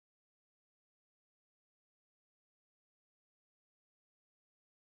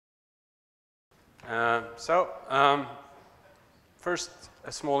First,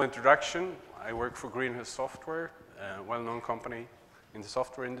 a small introduction. I work for Greenhouse Software, a well-known company in the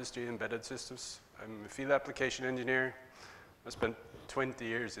software industry, embedded systems. I'm a field application engineer. I spent 20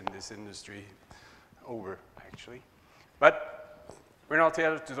 years in this industry, over actually. But we're not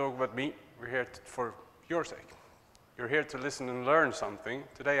here to talk about me. We're here for your sake. You're here to listen and learn something.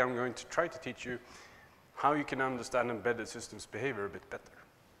 Today I'm going to try to teach you how you can understand embedded systems behavior a bit better.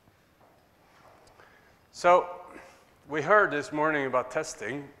 So, we heard this morning about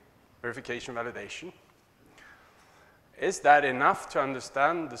testing, verification, validation. Is that enough to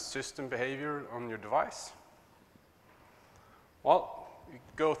understand the system behavior on your device? Well, you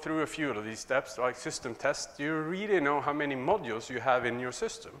go through a few of these steps, like system test. Do you really know how many modules you have in your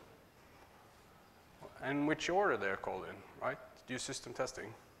system? And which order they're called in, right? Do system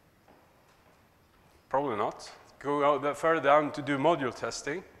testing? Probably not. Go out further down to do module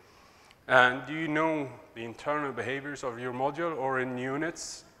testing. And do you know the internal behaviors of your module, or in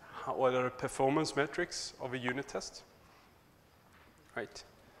units, what are the performance metrics of a unit test? Right.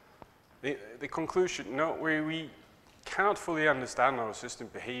 The conclusion, no, we cannot fully understand our system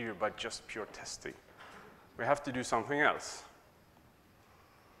behavior by just pure testing. We have to do something else.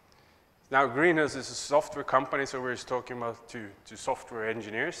 Now, Greenhouse is a software company, so we're talking about to software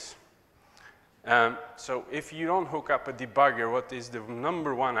engineers. So if you don't hook up a debugger, what is the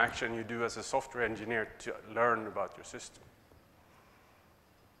number one action you do as a software engineer to learn about your system?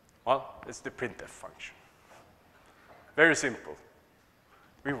 Well, it's the printf function. Very simple.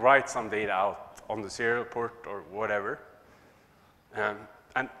 We write some data out on the serial port or whatever.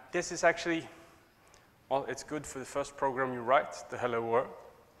 And this is actually, well, it's good for the first program you write, the hello world.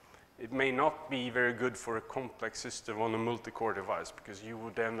 It may not be very good for a complex system on a multi-core device, because you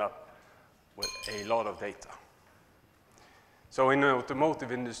would end up with a lot of data. So in the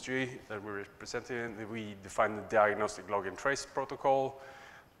automotive industry that we're representing, we define the diagnostic log and trace protocol.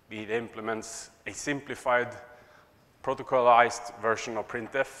 It implements a simplified protocolized version of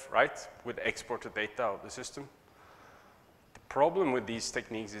printf, right, with exported data of the system. The problem with these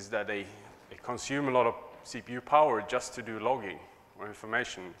techniques is that they consume a lot of CPU power just to do logging or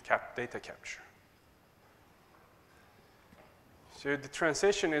information data capture. So the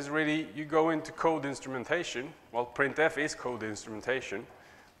transition is really, you go into code instrumentation. Well, printf is code instrumentation,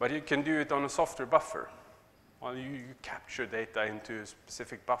 but you can do it on a software buffer. Well, you capture data into a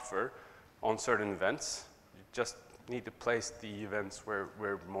specific buffer on certain events. You just need to place the events where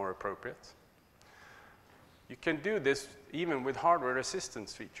more appropriate. You can do this even with hardware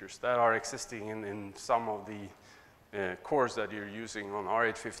assistance features that are existing in some of the cores that you're using on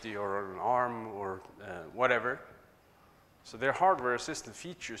R850 or on ARM or whatever. So there are hardware assistant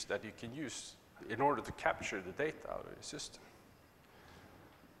features that you can use in order to capture the data out of your system.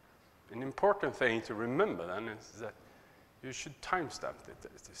 An important thing to remember then is that you should timestamp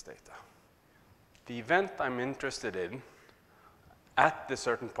this data. The event I'm interested in at the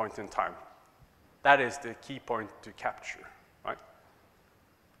certain point in time, that is the key point to capture, right?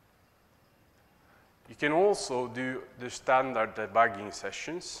 You can also do the standard debugging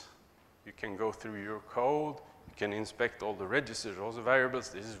sessions. You can go through your code. You can inspect all the registers, all the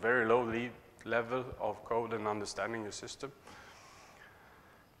variables. This is very low level of code and understanding your system.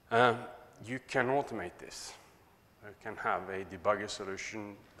 You can automate this. You can have a debugger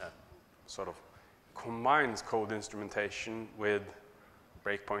solution that sort of combines code instrumentation with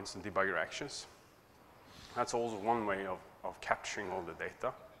breakpoints and debugger actions. That's also one way of capturing all the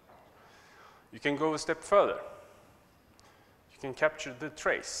data. You can go a step further. You can capture the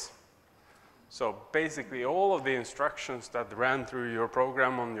trace. So basically all of the instructions that ran through your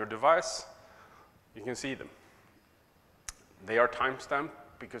program on your device, you can see them. They are timestamped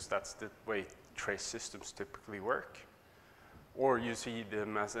because that's the way trace systems typically work. Or you see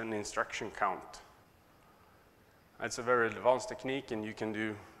them as an instruction count. It's a very advanced technique, and you can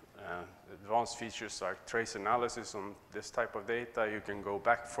do advanced features like trace analysis on this type of data. You can go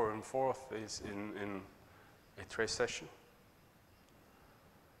back and forth in a trace session.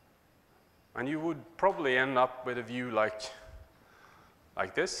 And you would probably end up with a view like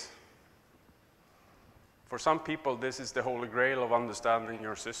this. For some people, this is the holy grail of understanding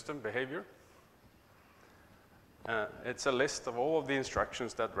your system behavior. It's a list of all of the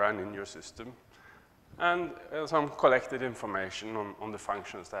instructions that ran in your system, and some collected information on the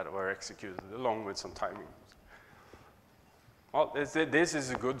functions that were executed, along with some timing. Well, this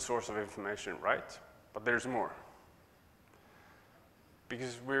is a good source of information, right? But there's more.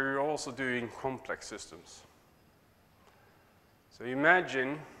 Because we're also doing complex systems. So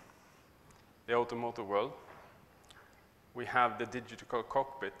imagine the automotive world. We have the digital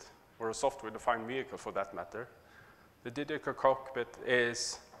cockpit or a software-defined vehicle for that matter, the digital cockpit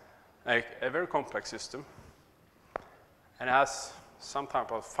is a very complex system and has some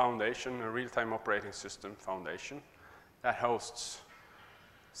type of foundation, a real-time operating system foundation that hosts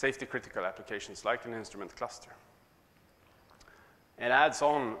safety-critical applications like an instrument cluster. It adds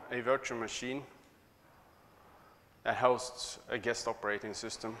on a virtual machine that hosts a guest operating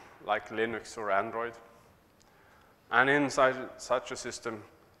system like Linux or Android. And inside such a system,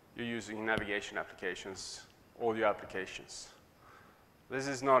 you're using navigation applications, audio applications. This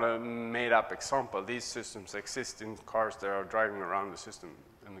is not a made-up example. These systems exist in cars that are driving around the system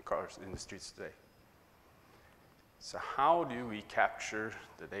in the cars in the streets today. So how do we capture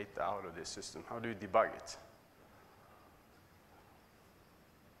the data out of this system? How do we debug it?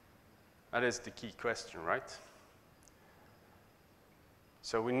 That is the key question, right?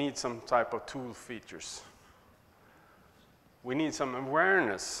 So we need some type of tool features. We need some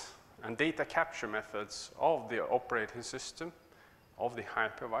awareness and data capture methods of the operating system, of the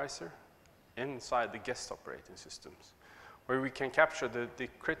hypervisor, inside the guest operating systems, where we can capture the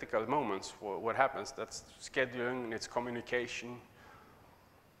critical moments, what happens, that's scheduling, it's communication.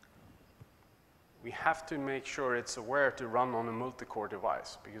 We have to make sure it's aware to run on a multi-core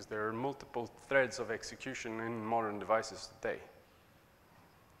device, because there are multiple threads of execution in modern devices today.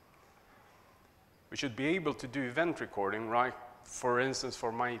 We should be able to do event recording, right? For instance,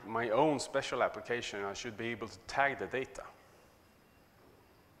 for my own special application, I should be able to tag the data.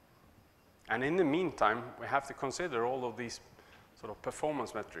 And in the meantime, we have to consider all of these sort of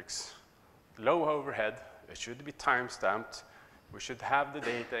performance metrics. Low overhead, it should be time-stamped. We should have the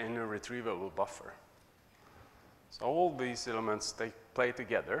data in a retrievable buffer. So all these elements, they play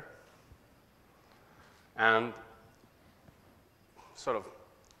together and sort of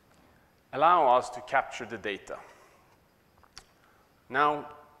allow us to capture the data. Now,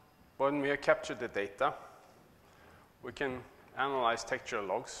 when we have captured the data, we can analyze textual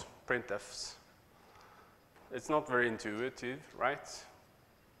logs, printfs. It's not very intuitive, right?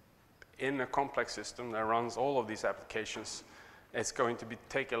 In a complex system that runs all of these applications, it's going to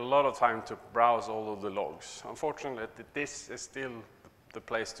take a lot of time to browse all of the logs. Unfortunately, this is still the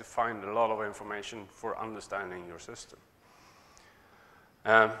place to find a lot of information for understanding your system.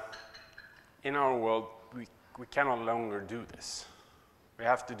 In our world, we cannot longer do this. We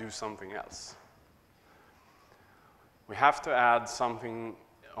have to do something else. We have to add something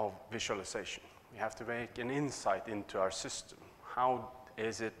of visualization. We have to make an insight into our system. How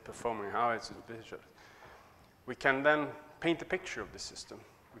is it performing? How is it visual? We can then paint a picture of the system.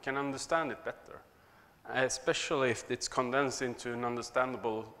 We can understand it better, especially if it's condensed into an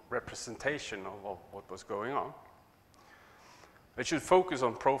understandable representation of what was going on. It should focus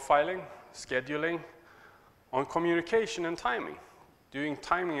on profiling, scheduling, on communication and timing. Doing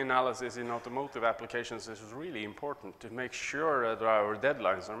timing analysis in automotive applications is really important to make sure that our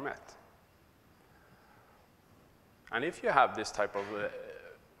deadlines are met. And if you have this type of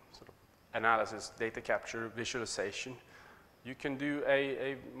sort of analysis, data capture, visualization, you can do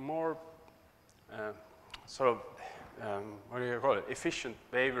a more sort of, what do you call it, efficient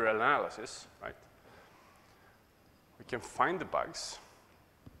behavioral analysis, right? We can find the bugs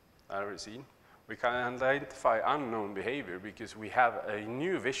that are seen. We can identify unknown behavior because we have a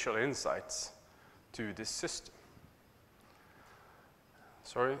new visual insights to this system.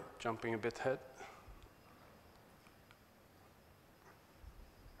 Sorry, jumping a bit ahead.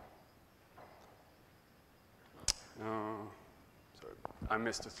 Sorry, I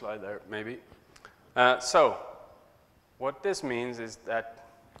missed a slide there, maybe. So, what this means is that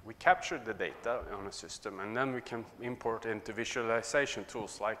we capture the data on a system, and then we can import into visualization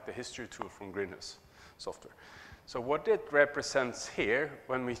tools like the history tool from Grinnes software. So what it represents here,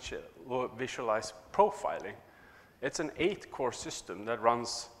 when we visualize profiling, it's an 8-core system that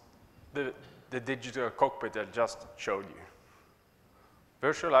runs the digital cockpit that I just showed you.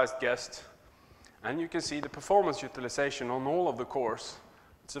 Virtualized guest, and you can see the performance utilization on all of the cores.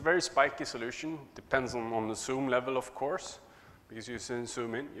 It's a very spiky solution, depends on the zoom level, of course. Because you can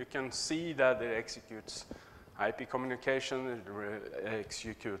zoom in, you can see that it executes IP communication, it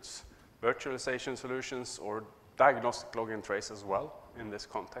executes virtualization solutions or diagnostic log and trace as well in this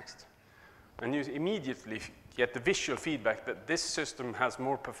context. And you immediately get the visual feedback that this system has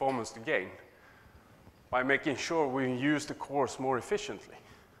more performance to gain by making sure we use the cores more efficiently.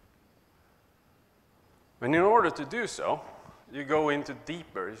 And in order to do so, you go into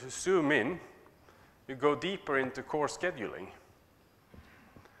deeper, you zoom in, you go deeper into core scheduling.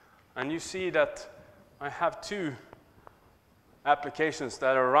 And you see that I have 2 applications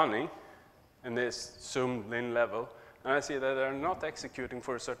that are running in this zoomed in level. and I see that they're not executing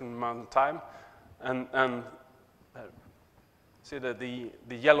for a certain amount of time, and see that the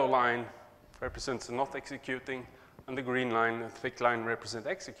yellow line represents not executing, and the green line, the thick line, represents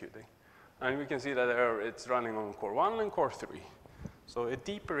executing. And we can see that it's running on core 1 and core 3. So a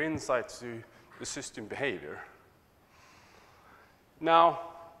deeper insight to the system behavior. Now,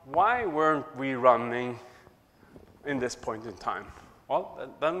 why weren't we running in this point in time? Well,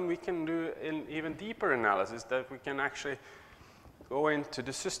 then we can do an even deeper analysis that we can actually go into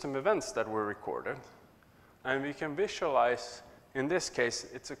the system events that were recorded. And we can visualize, in this case,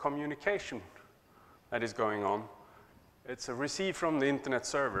 it's a communication that is going on. It's a receive from the internet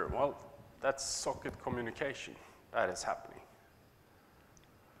server. Well, that's socket communication that is happening.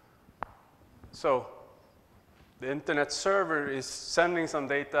 So the internet server is sending some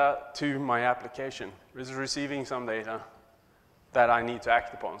data to my application. It's receiving some data that I need to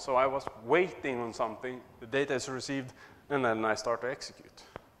act upon. So I was waiting on something, the data is received, and then I start to execute.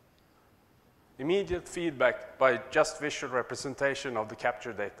 Immediate feedback by just visual representation of the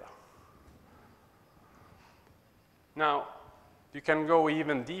captured data. Now, you can go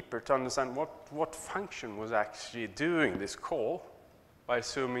even deeper to understand what function was actually doing this call by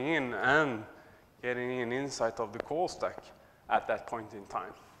zooming in and getting an insight of the call stack at that point in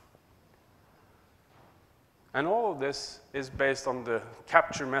time. And all of this is based on the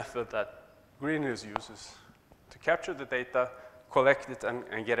capture method that Greenhouse uses to capture the data, collect it,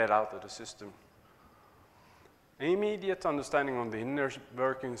 and get it out of the system. An immediate understanding on the inner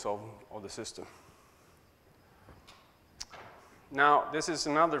workings of the system. Now, this is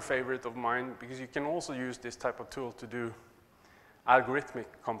another favorite of mine because you can also use this type of tool to do algorithmic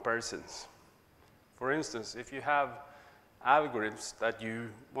comparisons. For instance, if you have algorithms that you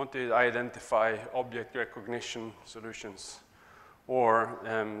want to identify object recognition solutions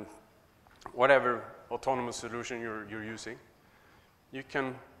or whatever autonomous solution you're using, you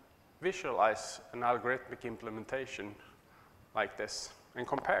can visualize an algorithmic implementation like this and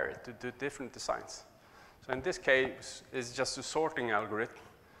compare it to different designs. So in this case, it's just a sorting algorithm.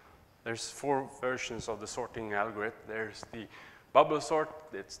 There's 4 versions of the sorting algorithm. There's the bubble sort,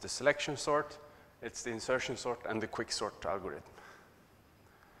 it's the selection sort, it's the insertion sort, and the quick sort algorithm.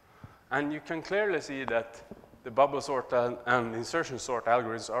 And you can clearly see that the bubble sort and insertion sort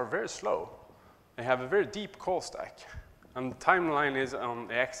algorithms are very slow. They have a very deep call stack. And the timeline is on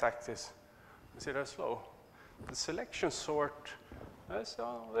the x-axis. You see they're slow. The selection sort,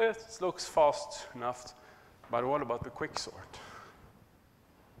 it looks fast enough. But what about the quick sort?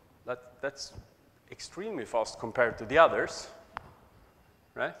 That's extremely fast compared to the others,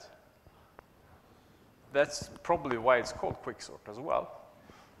 right? That's probably why it's called quick sort as well.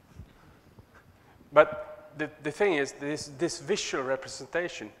 But the thing is, this visual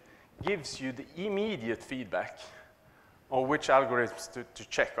representation gives you the immediate feedback on which algorithms to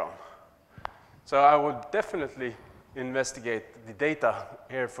check on. So I would definitely investigate the data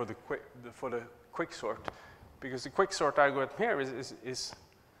here for the quick sort, because the quick sort algorithm here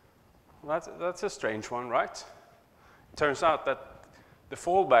that's a strange one, right? It turns out that the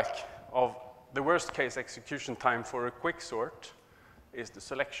fallback of the worst case execution time for a quick sort is the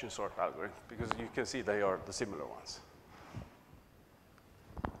selection sort algorithm, because you can see they are the similar ones.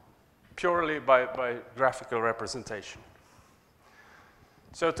 Purely by graphical representation.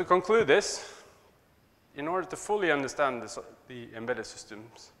 So to conclude this, in order to fully understand the embedded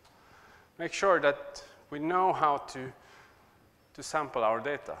systems, make sure that we know how to sample our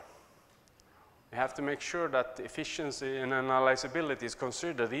data. We have to make sure that efficiency and analyzability is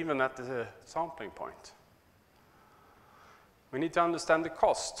considered even at the sampling point. We need to understand the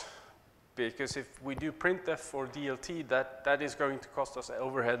cost, because if we do printf or DLT, that is going to cost us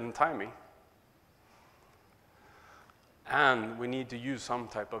overhead and timing. And we need to use some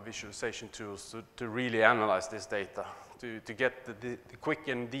type of visualization tools to really analyze this data, to get the quick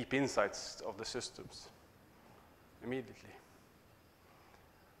and deep insights of the systems immediately.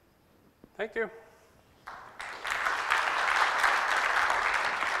 Thank you.